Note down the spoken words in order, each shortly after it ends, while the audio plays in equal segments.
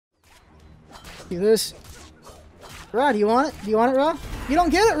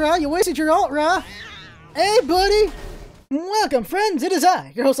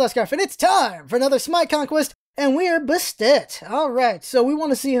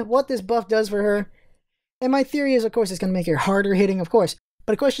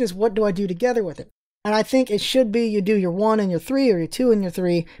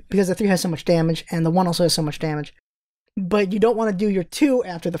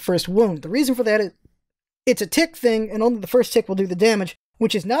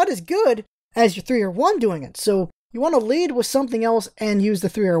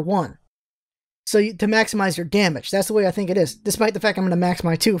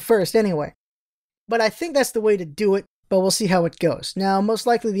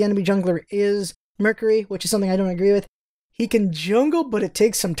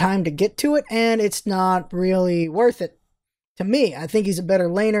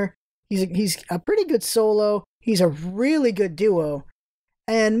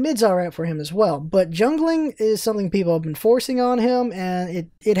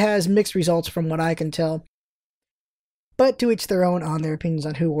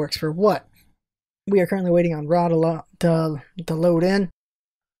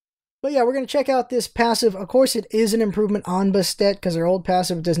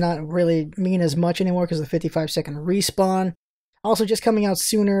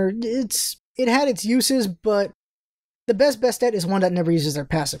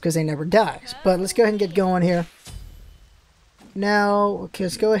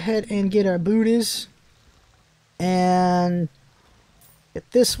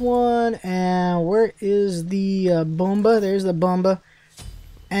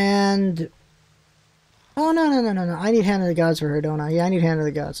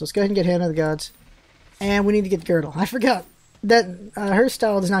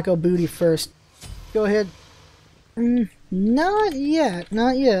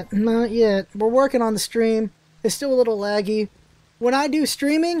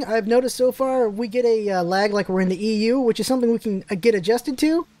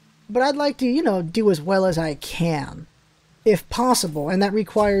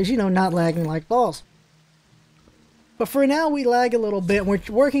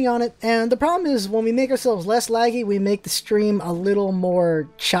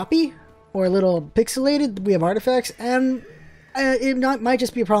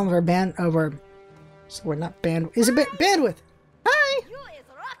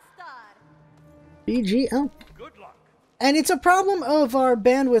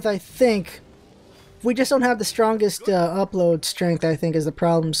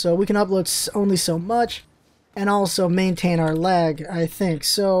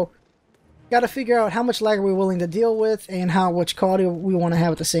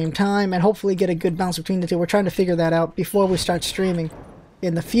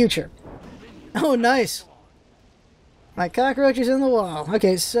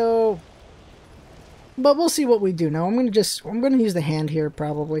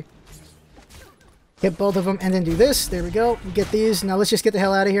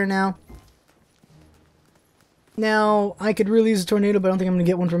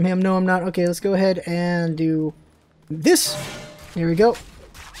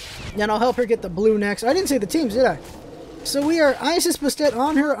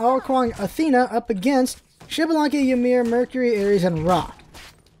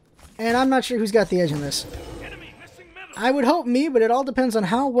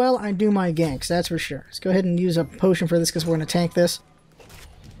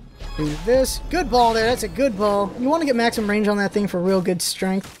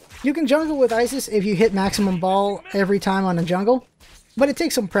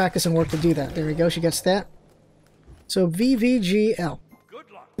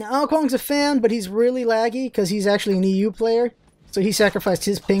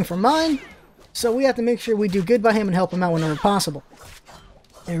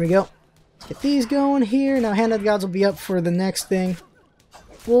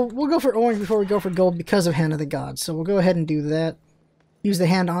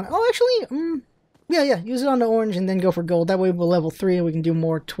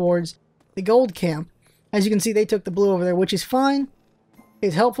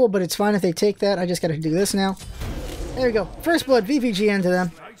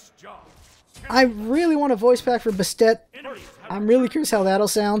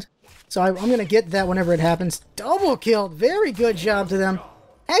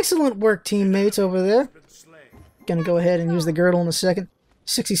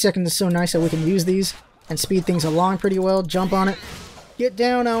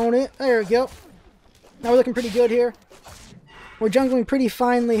Now we're looking pretty good here. We're jungling pretty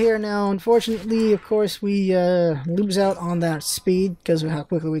finely here now. Unfortunately, of course, we lose out on that speed because of how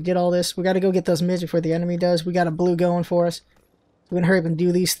quickly we did all this. We got to go get those mids before the enemy does. We got a blue going for us. We're going to hurry up and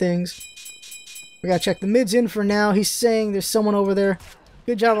do these things. We got to check the mids in for now. He's saying there's someone over there.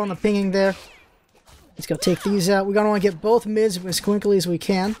 Good job on the pinging there. Let's go take these out. We're going to want to get both mids as quickly as we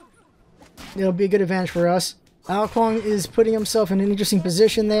can. It'll be a good advantage for us. Alquang is putting himself in an interesting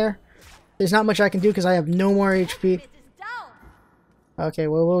position there. There's not much I can do because I have no more HP. Okay,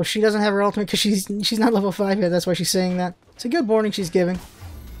 well, she doesn't have her ultimate because she's not level 5 yet. That's why she's saying that. It's a good warning she's giving.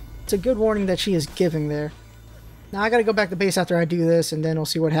 It's a good warning that she is giving there. Now I gotta go back to base after I do this, and then we'll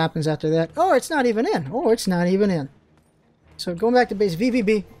see what happens after that. Oh, it's not even in. Oh, it's not even in. So going back to base,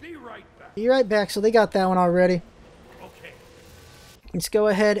 VVB. Be right back. So they got that one already. Okay. Let's go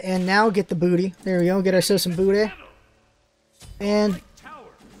ahead and now get the booty. There we go. Get ourselves some booty. And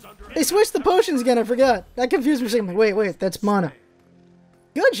they switched the potions again. I forgot. That confused me. For a second. Wait, that's mana.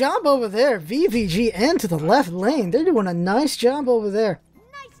 Good job over there, VVG, and to the left lane. They're doing a nice job over there.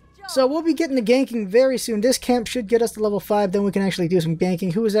 So we'll be getting to ganking very soon. This camp should get us to level 5, then we can actually do some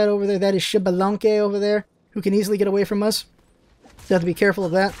ganking. Who is that over there? That is Shibalanke over there, who can easily get away from us. So have to be careful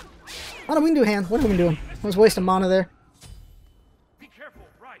of that. Oh no, we can do hand. What are we doing? I was wasting mana there. Be careful,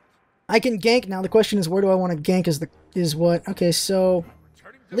 right. I can gank now. The question is, where do I want to gank is what? Okay, so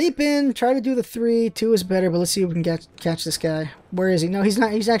leap in, try to do the 3. 2 is better, but let's see if we can catch this guy. Where is he? No, he's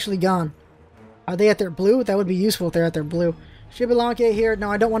not. He's actually gone. Are they at their blue? That would be useful if they're at their blue. Shibalanke here. No,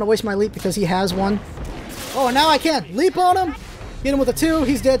 I don't want to waste my leap because he has one. Oh, now I can. Leap on him. Hit him with a 2.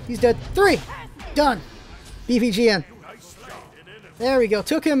 He's dead. He's dead. 3. Done. BVG in. There we go.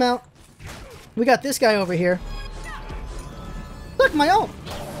 Took him out. We got this guy over here. Look, my ult.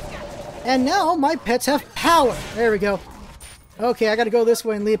 And now my pets have power. There we go. Okay, I gotta go this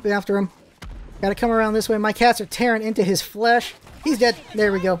way and leap after him. Gotta come around this way. My cats are tearing into his flesh. He's dead.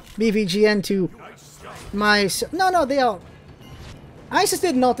 There we go. BVGN to my... No, they all... Isis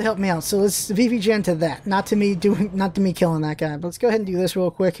did an ult to help me out, so let's VVGN to that. Not to me killing that guy. But let's go ahead and do this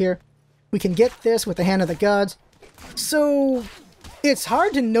real quick here. We can get this with the Hand of the Gods. So... it's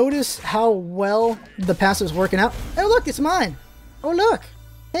hard to notice how well the passive's working out. Oh, look, it's mine. Oh, look.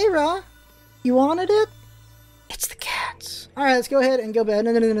 Hey, Ra. You wanted it? It's the cats. Alright, let's go ahead and go back.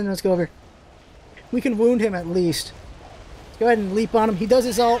 No, let's go over. We can wound him at least. Let's go ahead and leap on him. He does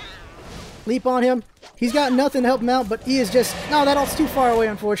his ult. Leap on him. He's got nothing to help him out, but he is just... no, that ult's too far away,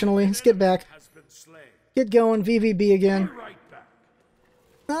 unfortunately. Let's get back. Get going. VVB again.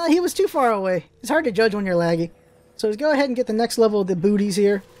 He was too far away. It's hard to judge when you're laggy. So let's go ahead and get the next level of the booties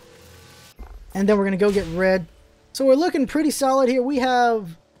here. And then we're going to go get red. So we're looking pretty solid here. We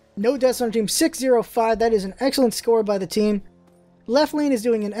have no deaths on our team. 605. That is an excellent score by the team. Left lane is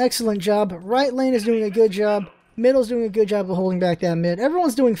doing an excellent job. Right lane is doing a good job. Middle's doing a good job of holding back that mid.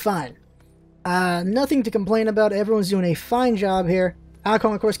 Everyone's doing fine. Nothing to complain about. Everyone's doing a fine job here.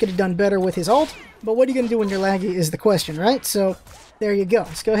 Alcon, of course, could have done better with his ult. But what are you going to do when you're laggy is the question, right? So there you go.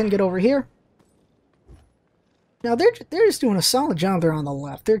 Let's go ahead and get over here. Now, they're just doing a solid job there on the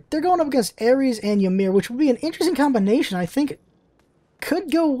left. They're going up against Ares and Ymir, which would be an interesting combination. I think it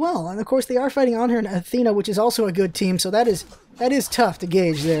could go well. And, of course, they are fighting Anhur and Athena, which is also a good team. So that is tough to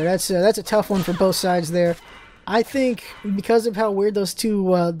gauge there. That's a tough one for both sides there. I think because of how weird those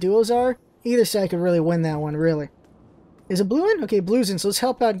two duos are, either side could really win that one, really. Is it blue in? Okay, blue's in. So let's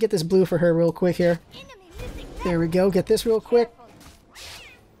help out and get this blue for her real quick here. There we go. Get this real quick.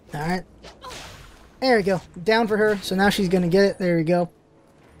 All right. There we go. Down for her. So now she's going to get it. There we go.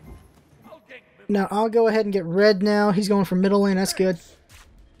 Now I'll go ahead and get red now. He's going for middle lane. That's good.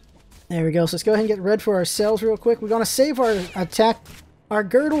 There we go. So let's go ahead and get red for ourselves real quick. We're going to save our attack, our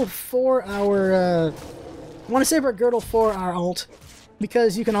girdle for our... I want to save our girdle for our ult.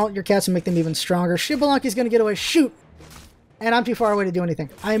 Because you can ult your cats and make them even stronger. Shibalanki's going to get away. Shoot! And I'm too far away to do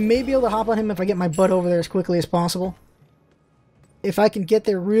anything. I may be able to hop on him if I get my butt over there as quickly as possible. If I can get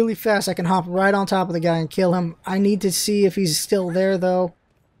there really fast, I can hop right on top of the guy and kill him. I need to see if he's still there, though.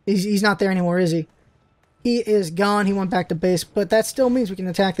 He's not there anymore, is he? He is gone. He went back to base. But that still means we can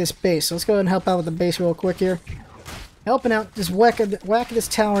attack this base. So let's go ahead and help out with the base real quick here. Helping out. Just whack this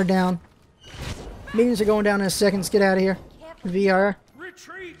tower down. Minions are going down in a second. Let's get out of here. VR.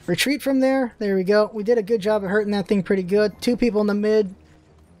 Retreat from there. There we go. We did a good job of hurting that thing pretty good. 2 people in the mid.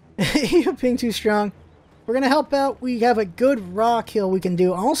 You're being too strong. We're going to help out. We have a good Ra kill we can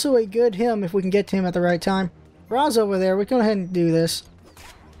do. Also a good him if we can get to him at the right time. Ra's over there. We can go ahead and do this.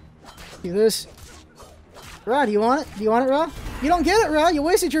 Do this. Ra, do you want it? Do you want it, Ra? You don't get it, Ra. You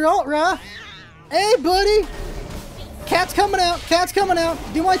wasted your ult, Ra. Hey, buddy. Cat's coming out. Cat's coming out.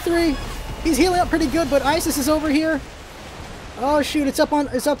 Do my 3. He's healing up pretty good, but Isis is over here. Oh shoot, it's up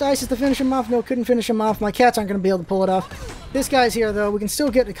to Isis to finish him off. No, couldn't finish him off. My cats aren't going to be able to pull it off. This guy's here though. We can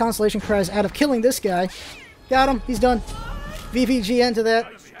still get a consolation prize out of killing this guy. Got him. He's done. VVG into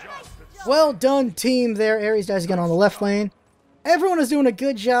that. Well done, team there. Ares dies again on the left lane. Everyone is doing a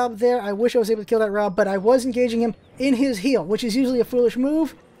good job there. I wish I was able to kill that Rob, but I was engaging him in his heal, which is usually a foolish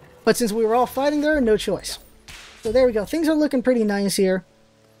move. But since we were all fighting there, no choice. So there we go. Things are looking pretty nice here.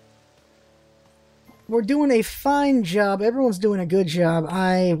 We're doing a fine job. Everyone's doing a good job.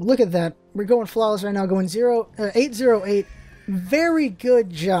 Look at that. We're going flawless right now, going 808. Very good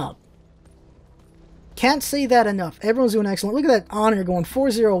job. Can't say that enough. Everyone's doing excellent. Look at that Honor going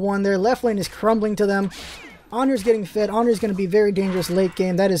 401 there. Left lane is crumbling to them. Honor's getting fed. Honor's going to be very dangerous late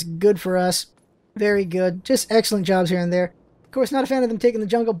game. That is good for us. Very good. Just excellent jobs here and there. Of course, not a fan of them taking the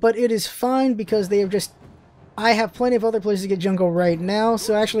jungle, but it is fine because they have just... I have plenty of other places to get jungle right now,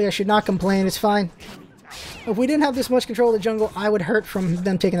 so actually I should not complain. It's fine. If we didn't have this much control of the jungle, I would hurt from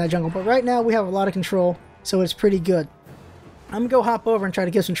them taking that jungle. But right now we have a lot of control, so it's pretty good. I'm going to go hop over and try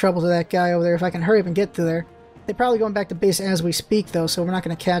to give some trouble to that guy over there if I can hurry up and get to there. They're probably going back to base as we speak, though, so we're not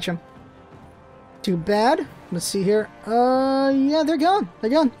going to catch them. Too bad. Let's see here. Yeah, they're gone. They're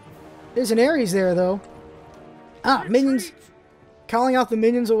gone. There's an Ares there, though. Ah, minions. Calling out the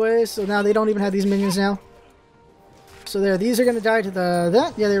minions away, so now they don't even have these minions now. So there, these are going to die to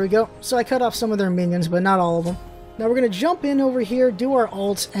that. Yeah, there we go. So I cut off some of their minions, but not all of them. Now we're going to jump in over here, do our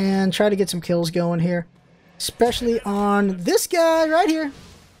ults, and try to get some kills going here. Especially on this guy right here.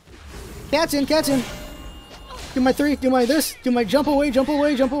 Cats in, cats in. Do my 3, do my this, do my jump away, jump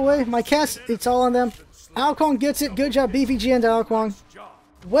away, jump away. My cats, it's all on them. Alquang gets it. Good job, BVG and Alquang.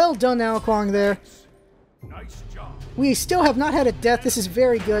 Well done, Alquang there. We still have not had a death. This is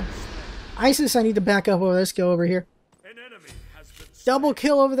very good. Isis, I need to back up. Oh, let's go over here. Double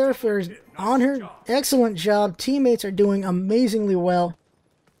kill over there for Honor. Excellent job. Teammates are doing amazingly well.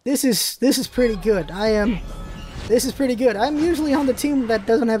 This is pretty good. This is pretty good. I'm usually on the team that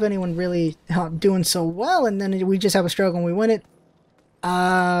doesn't have anyone really doing so well, and then we just have a struggle and we win it.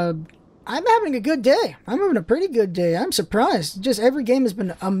 I'm having a good day. I'm having a pretty good day. I'm surprised. Just every game has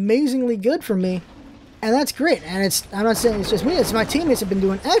been amazingly good for me, and that's great. And I'm not saying it's just me. It's my teammates have been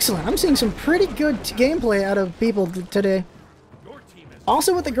doing excellent. I'm seeing some pretty good gameplay out of people today.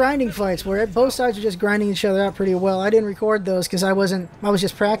 Also with the grinding fights, where both sides are just grinding each other out pretty well. I didn't record those because I was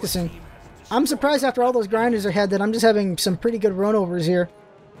just practicing. I'm surprised after all those grinders I had that I'm just having some pretty good runovers here.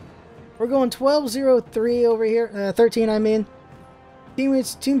 We're going 12-0-3 over here. 13, I mean.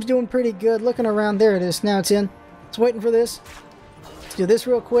 Team's doing pretty good. Looking around. There it is. Now it's in. It's waiting for this. Let's do this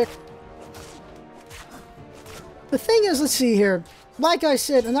real quick. The thing is, let's see here. Like I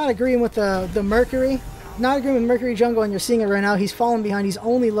said, I'm not agreeing with the Mercury. Not agreeing with Mercury Jungle, and you're seeing it right now. He's falling behind. He's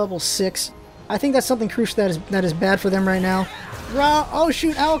only level 6. I think that's something crucial that is bad for them right now. Oh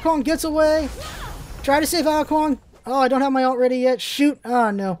shoot, Alquang gets away. Try to save Alquang. Oh, I don't have my ult ready yet. Shoot.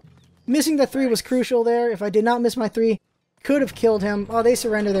 Oh no. Missing the 3 was crucial there. If I did not miss my 3, could have killed him. Oh, they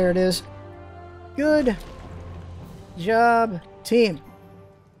surrender. There it is. Good job, team.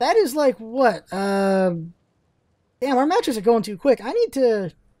 That is like what? Damn, our matches are going too quick. I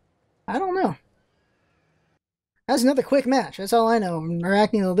don't know. That's another quick match. That's all I know.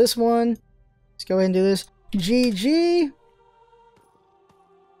 Arachnil, this one. Let's go ahead and do this. GG.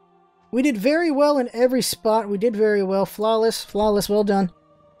 We did very well in every spot. We did very well. Flawless. Flawless. Well done.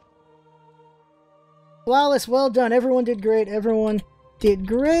 Flawless. Well done. Everyone did great. Everyone did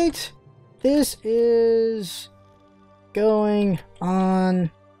great. This is going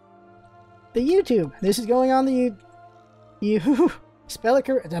on the YouTube. This is going on the you spell it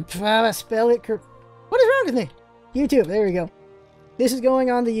correct. Spell it correct. What is wrong with me? YouTube. There we go. This is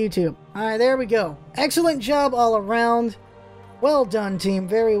going on the YouTube. Alright, there we go. Excellent job all around. Well done, team.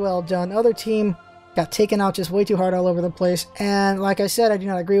 Very well done. Other team got taken out just way too hard all over the place. And like I said, I do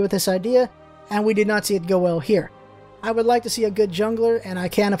not agree with this idea. And we did not see it go well here. I would like to see a good jungler, and I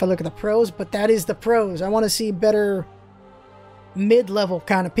can if I look at the pros, but that is the pros. I want to see better mid-level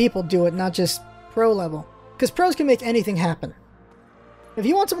kind of people do it, not just pro level. Because pros can make anything happen. If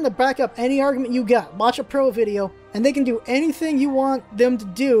you want someone to back up any argument you got, watch a pro video, and they can do anything you want them to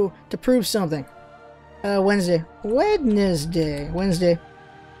do to prove something. Wednesday. Wednesday.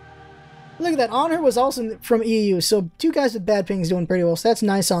 Look at that. Honor was also from EU, so 2 guys with bad pings doing pretty well, so that's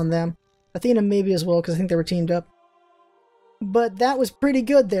nice on them. Athena maybe as well, because I think they were teamed up. But that was pretty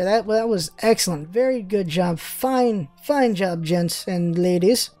good there. That was excellent. Very good job. Fine job, gents and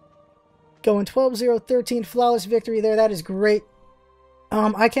ladies. Going 12-0-13, flawless victory there. That is great.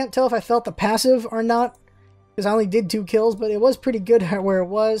 I can't tell if I felt the passive or not, because I only did 2 kills, but it was pretty good where it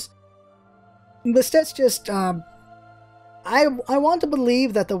was. Bastet's just, I want to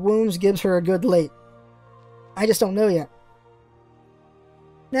believe that the wounds gives her a good late. I just don't know yet.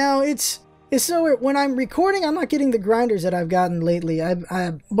 Now, it's so weird. When I'm recording, I'm not getting the grinders that I've gotten lately.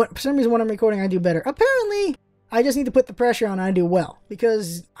 But for some reason, when I'm recording, I do better. Apparently, I just need to put the pressure on and I do well.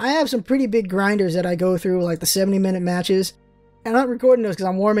 Because I have some pretty big grinders that I go through, like the 70-minute matches. And I'm not recording those because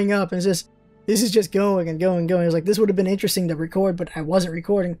I'm warming up. And it's just, this is just going and going and going. It's like, this would have been interesting to record, but I wasn't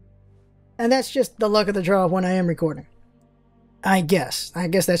recording. And that's just the luck of the draw when I am recording. I guess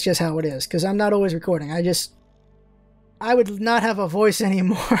that's just how it is. Because I'm not always recording. I would not have a voice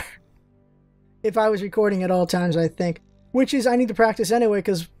anymore if I was recording at all times, I think. Which is, I need to practice anyway,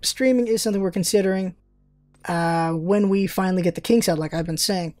 because streaming is something we're considering when we finally get the kinks out, like I've been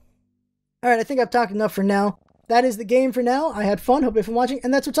saying. Alright, I think I've talked enough for now. That is the game for now. I had fun. Hope you have fun watching.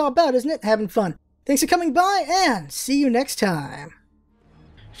 And that's what it's all about, isn't it? Having fun. Thanks for coming by, and see you next time.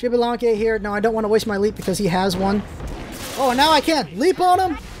 Shibalanke here. No, I don't want to waste my leap because he has one. Oh, now I can. Leap on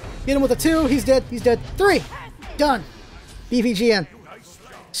him. Hit him with a 2. He's dead. He's dead. 3. Done. BVGN.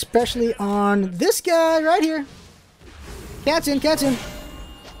 Especially on this guy right here. Cat's in. Cat's in.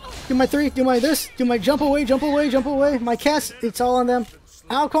 Do my 3. Do my this. Do my jump away. Jump away. Jump away. My cats. It's all on them.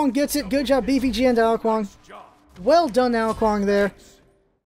 Alquang gets it. Good job, BVGN to Alquang. Well done, Alquang there.